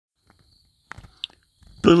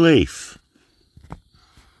Belief.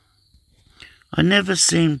 I never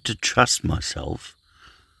seemed to trust myself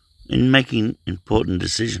in making important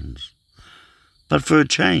decisions. But for a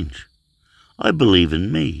change, I believe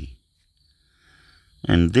in me.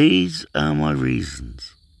 And these are my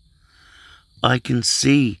reasons. I can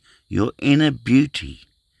see your inner beauty,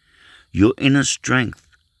 your inner strength,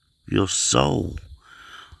 your soul.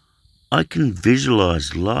 I can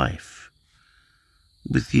visualize life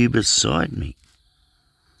with you beside me.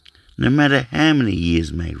 No matter how many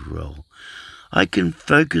years may roll, I can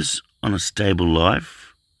focus on a stable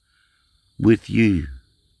life with you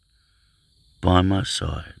by my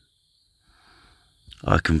side.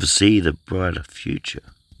 I can foresee the brighter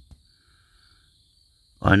future.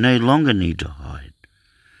 I no longer need to hide.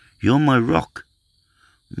 You're my rock,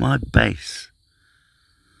 my base,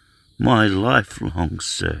 my lifelong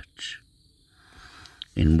search.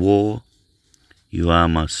 In war, you are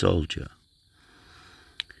my soldier,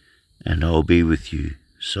 and I'll be with you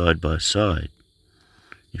side by side.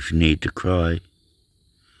 If you need to cry,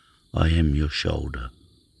 I am your shoulder.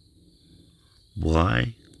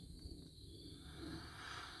 Why?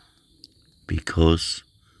 Because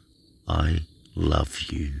I love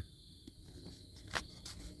you.